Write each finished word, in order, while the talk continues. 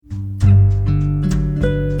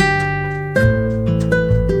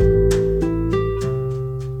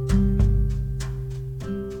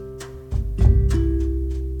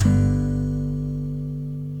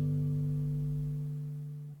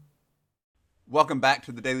Welcome back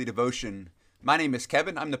to the Daily Devotion. My name is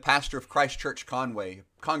Kevin. I'm the pastor of Christ Church Conway,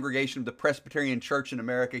 congregation of the Presbyterian Church in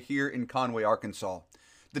America here in Conway, Arkansas.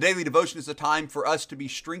 The Daily Devotion is a time for us to be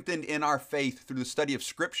strengthened in our faith through the study of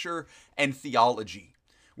Scripture and theology.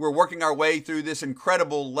 We're working our way through this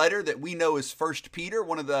incredible letter that we know as 1 Peter,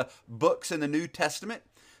 one of the books in the New Testament.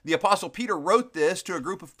 The Apostle Peter wrote this to a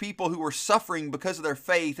group of people who were suffering because of their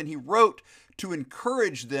faith, and he wrote to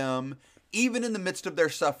encourage them even in the midst of their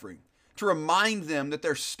suffering, to remind them that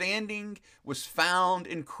their standing was found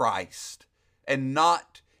in Christ and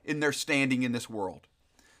not in their standing in this world.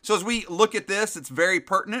 So as we look at this, it's very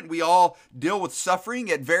pertinent. We all deal with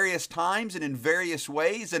suffering at various times and in various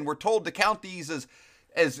ways, and we're told to count these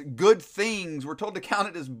as good things. We're told to count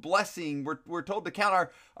it as blessing. We're told to count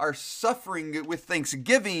our suffering with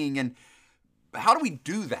thanksgiving. And how do we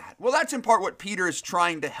do that? Well, that's in part what Peter is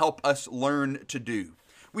trying to help us learn to do.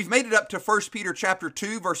 We've made it up to 1 Peter chapter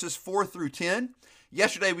 2, verses 4 through 10.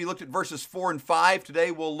 Yesterday we looked at verses 4 and 5. Today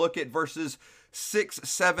we'll look at verses 6,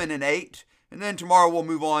 7, and 8. And then tomorrow we'll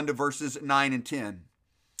move on to verses 9 and 10.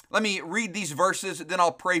 Let me read these verses, then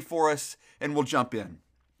I'll pray for us, and we'll jump in.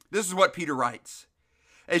 This is what Peter writes.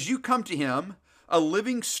 As you come to him, a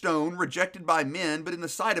living stone rejected by men, but in the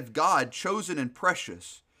sight of God, chosen and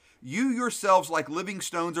precious, you yourselves like living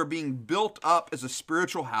stones are being built up as a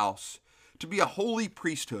spiritual house, to be a holy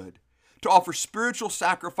priesthood, to offer spiritual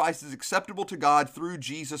sacrifices acceptable to God through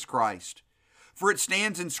Jesus Christ. For it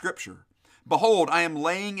stands in Scripture, behold, I am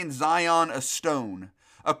laying in Zion a stone,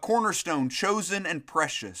 a cornerstone chosen and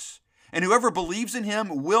precious, and whoever believes in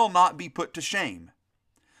him will not be put to shame.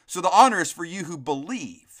 So the honor is for you who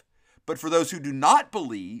believe, but for those who do not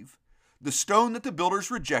believe, the stone that the builders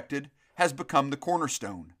rejected has become the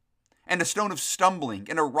cornerstone, and a stone of stumbling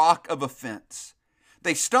and a rock of offense.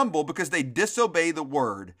 They stumble because they disobey the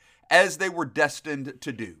word, as they were destined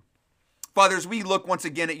to do. Father, as we look once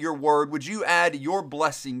again at your word, would you add your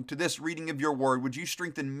blessing to this reading of your word? Would you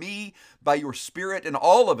strengthen me by your Spirit and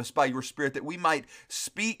all of us by your Spirit, that we might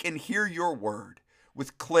speak and hear your word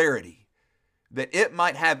with clarity, that it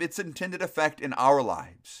might have its intended effect in our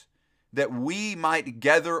lives, that we might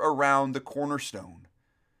gather around the cornerstone,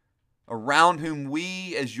 around whom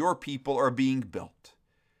we as your people are being built.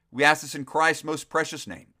 We ask this in Christ's most precious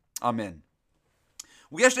name. Amen.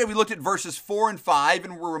 Well, yesterday we looked at verses 4 and 5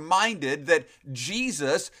 and were reminded that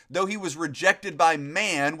Jesus, though he was rejected by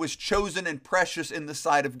man, was chosen and precious in the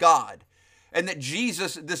sight of God. And that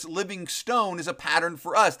Jesus, this living stone, is a pattern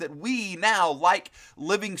for us, that we now, like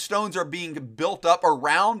living stones, are being built up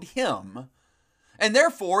around him. And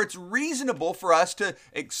therefore, it's reasonable for us to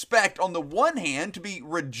expect, on the one hand, to be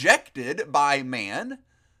rejected by man,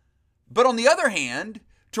 but on the other hand,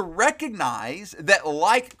 to recognize that,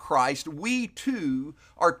 like Christ, we too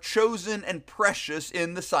are chosen and precious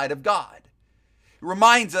in the sight of God. It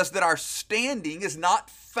reminds us that our standing is not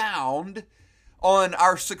found on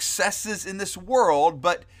our successes in this world,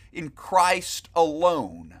 but in Christ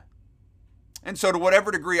alone. And so to whatever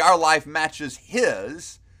degree our life matches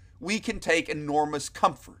his, we can take enormous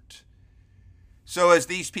comfort. So as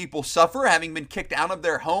these people suffer, having been kicked out of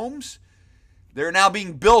their homes, they're now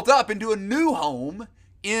being built up into a new home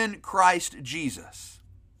in Christ Jesus.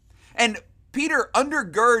 And Peter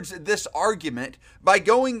undergirds this argument by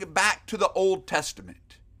going back to the Old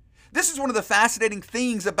Testament. This is one of the fascinating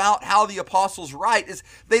things about how the apostles write, is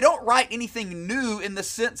they don't write anything new in the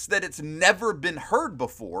sense that it's never been heard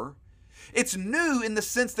before. It's new in the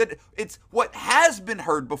sense that it's what has been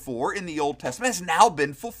heard before in the Old Testament has now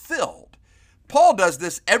been fulfilled. Paul does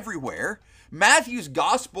this everywhere. Matthew's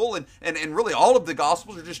gospel and really all of the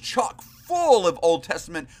gospels are just chock full of Old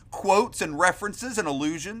Testament quotes and references and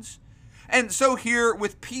allusions. And so here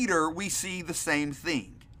with Peter, we see the same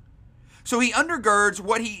thing. So he undergirds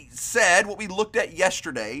what he said, what we looked at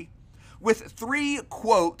yesterday, with 3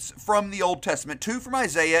 quotes from the Old Testament, 2 from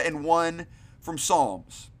Isaiah and 1 from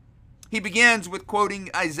Psalms. He begins with quoting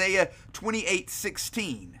Isaiah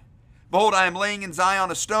 28:16. Behold, I am laying in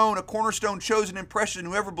Zion a stone, a cornerstone chosen and precious, and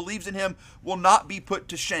whoever believes in him will not be put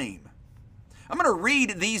to shame. I'm going to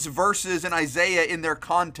read these verses in Isaiah in their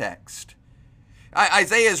context.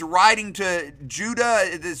 Isaiah is writing to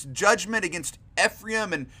Judah, this judgment against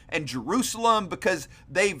Ephraim and Jerusalem because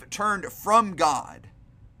they've turned from God.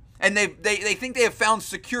 And they think they have found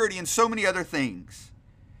security in so many other things.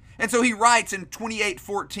 And so he writes in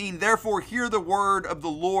 28:14, therefore hear the word of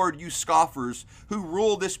the Lord, you scoffers, who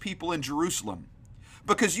rule this people in Jerusalem.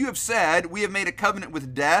 Because you have said, we have made a covenant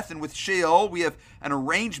with death, and with Sheol we have an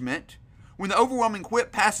arrangement. When the overwhelming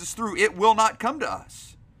whip passes through, it will not come to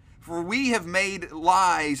us. For we have made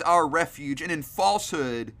lies our refuge, and in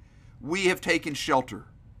falsehood we have taken shelter.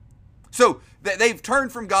 So they've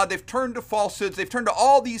turned from God, they've turned to falsehoods, they've turned to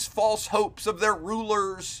all these false hopes of their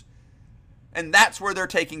rulers, and that's where they're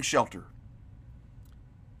taking shelter.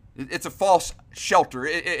 It's a false shelter.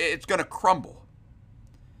 It's going to crumble.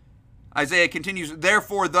 Isaiah continues,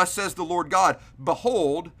 "Therefore, thus says the Lord God,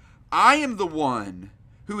 Behold, I am the one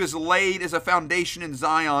who is laid as a foundation in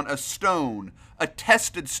Zion, a stone, a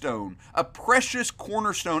tested stone, a precious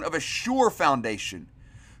cornerstone of a sure foundation.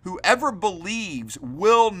 Whoever believes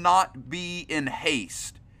will not be in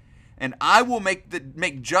haste. And I will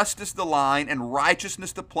make justice the line and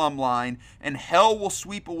righteousness the plumb line, and hell will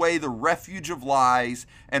sweep away the refuge of lies,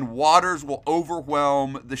 and waters will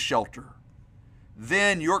overwhelm the shelter.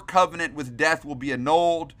 Then your covenant with death will be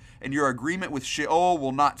annulled, and your agreement with Sheol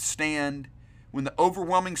will not stand. When the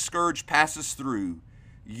overwhelming scourge passes through,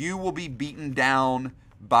 you will be beaten down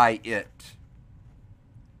by it."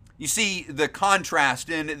 You see the contrast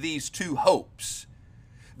in these two hopes.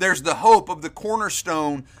 There's the hope of the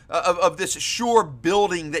cornerstone of this sure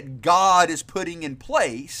building that God is putting in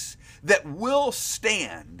place that will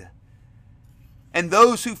stand. And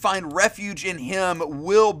those who find refuge in Him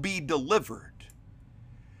will be delivered.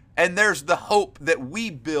 And there's the hope that we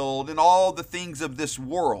build in all the things of this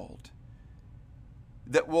world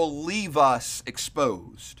that will leave us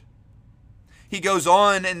exposed. He goes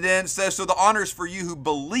on and then says, "So the honor is for you who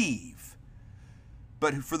believe.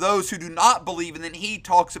 But for those who do not believe," and then he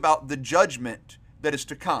talks about the judgment that is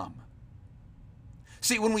to come.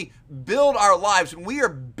 See, when we build our lives, when we are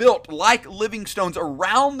built like living stones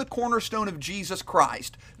around the cornerstone of Jesus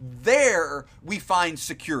Christ, there we find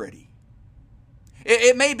security.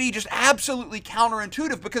 It may be just absolutely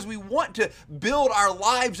counterintuitive because we want to build our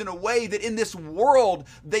lives in a way that in this world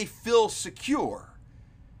they feel secure.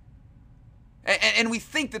 And we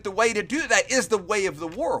think that the way to do that is the way of the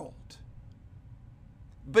world.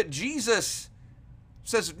 But Jesus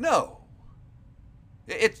says, no,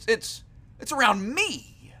 it's around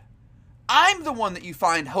me. I'm the one that you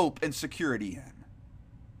find hope and security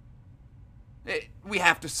in. We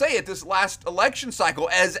have to say it, this last election cycle,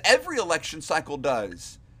 as every election cycle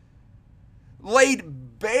does,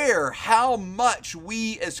 laid bare how much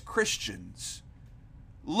we as Christians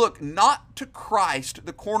look not to Christ,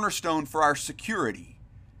 the cornerstone for our security,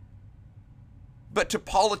 but to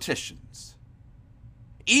politicians.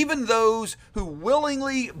 Even those who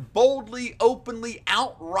willingly, boldly, openly,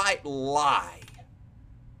 outright lie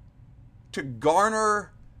to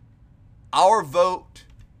garner our vote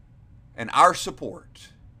and our support.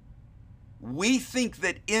 We think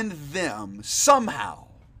that in them, somehow,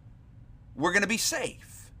 we're going to be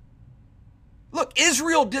safe. Look,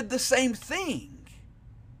 Israel did the same thing.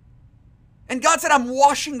 And God said, I'm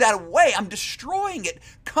washing that away. I'm destroying it.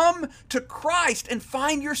 Come to Christ and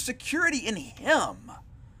find your security in Him.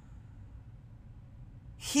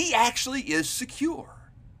 He actually is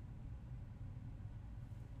secure.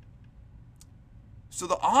 So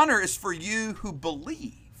the honor is for you who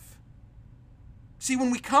believe. See,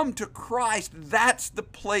 when we come to Christ, that's the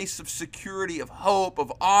place of security, of hope,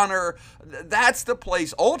 of honor. That's the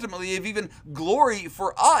place, ultimately, of even glory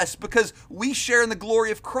for us because we share in the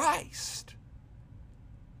glory of Christ.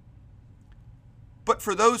 But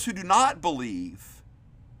for those who do not believe,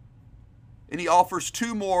 and he offers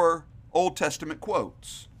two more Old Testament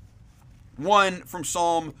quotes. One from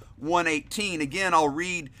Psalm 118. Again, I'll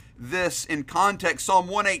read this in context. Psalm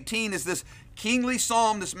 118 is this kingly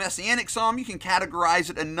psalm, this messianic psalm. You can categorize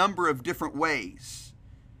it a number of different ways.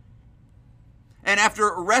 And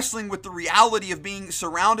after wrestling with the reality of being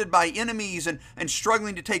surrounded by enemies and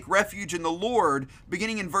struggling to take refuge in the Lord,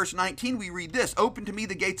 beginning in verse 19, we read this: "Open to me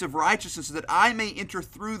the gates of righteousness, that I may enter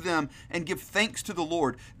through them and give thanks to the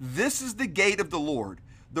Lord. This is the gate of the Lord.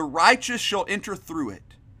 The righteous shall enter through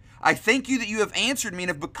it. I thank you that you have answered me and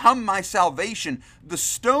have become my salvation. The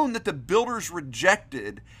stone that the builders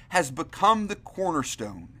rejected has become the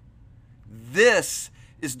cornerstone. This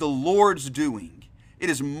is the Lord's doing. It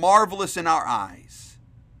is marvelous in our eyes.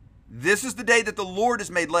 This is the day that the Lord has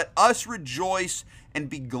made. Let us rejoice and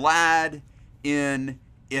be glad in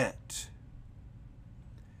it."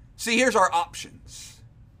 See, here's our options.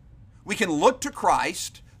 We can look to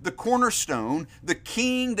Christ, the cornerstone, the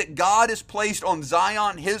King that God has placed on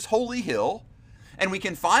Zion, His holy hill, and we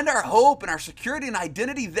can find our hope and our security and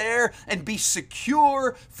identity there and be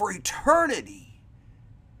secure for eternity.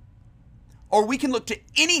 Or we can look to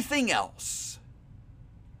anything else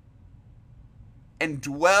and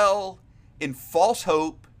dwell in false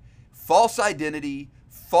hope, false identity,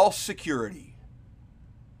 false security,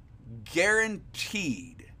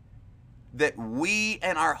 guaranteed that we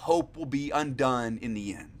and our hope will be undone in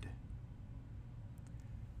the end.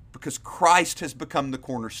 Because Christ has become the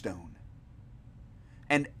cornerstone.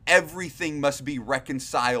 and everything must be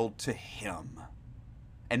reconciled to him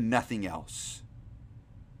and nothing else.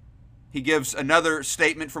 He gives another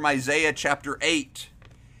statement from Isaiah chapter 8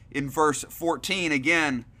 in verse 14.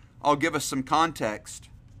 Again, I'll give us some context.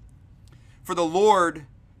 For the Lord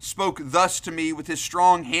spoke thus to me with his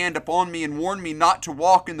strong hand upon me and warned me not to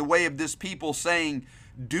walk in the way of this people, saying,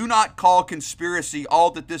 do not call conspiracy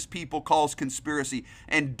all that this people calls conspiracy,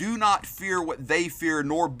 and do not fear what they fear,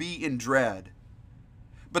 nor be in dread.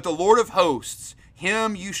 But the Lord of hosts,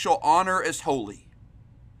 him you shall honor as holy.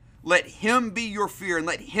 Let him be your fear, and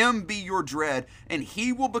let him be your dread, and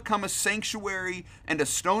he will become a sanctuary and a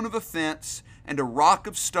stone of offense and a rock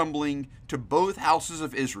of stumbling to both houses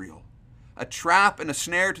of Israel, a trap and a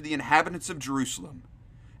snare to the inhabitants of Jerusalem.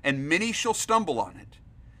 And many shall stumble on it.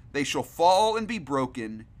 They shall fall and be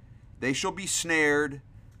broken. They shall be snared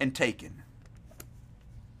and taken.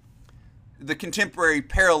 The contemporary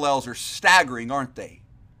parallels are staggering, aren't they?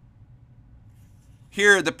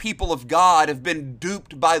 Here, the people of God have been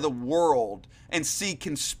duped by the world and see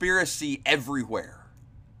conspiracy everywhere.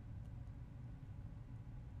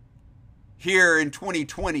 Here in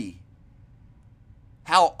 2020,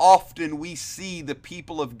 how often we see the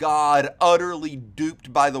people of God utterly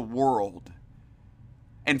duped by the world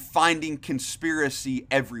and finding conspiracy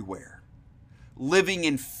everywhere, living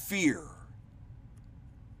in fear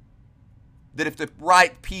that if the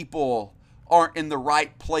right people aren't in the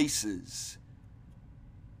right places,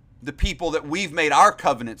 the people that we've made our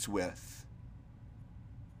covenants with,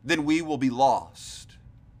 then we will be lost.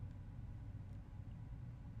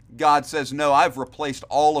 God says, no, I've replaced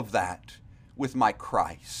all of that with my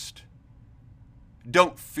Christ.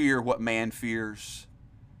 Don't fear what man fears.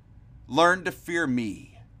 Learn to fear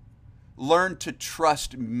me. Learn to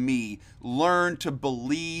trust me. Learn to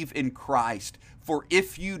believe in Christ. For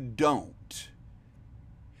if you don't,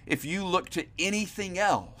 if you look to anything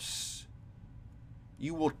else,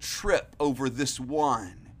 you will trip over this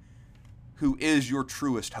one who is your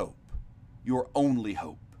truest hope, your only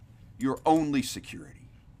hope, your only security.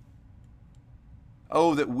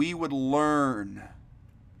 Oh, that we would learn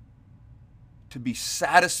to be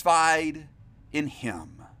satisfied in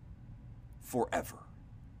him forever.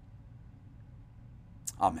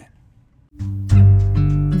 Amen.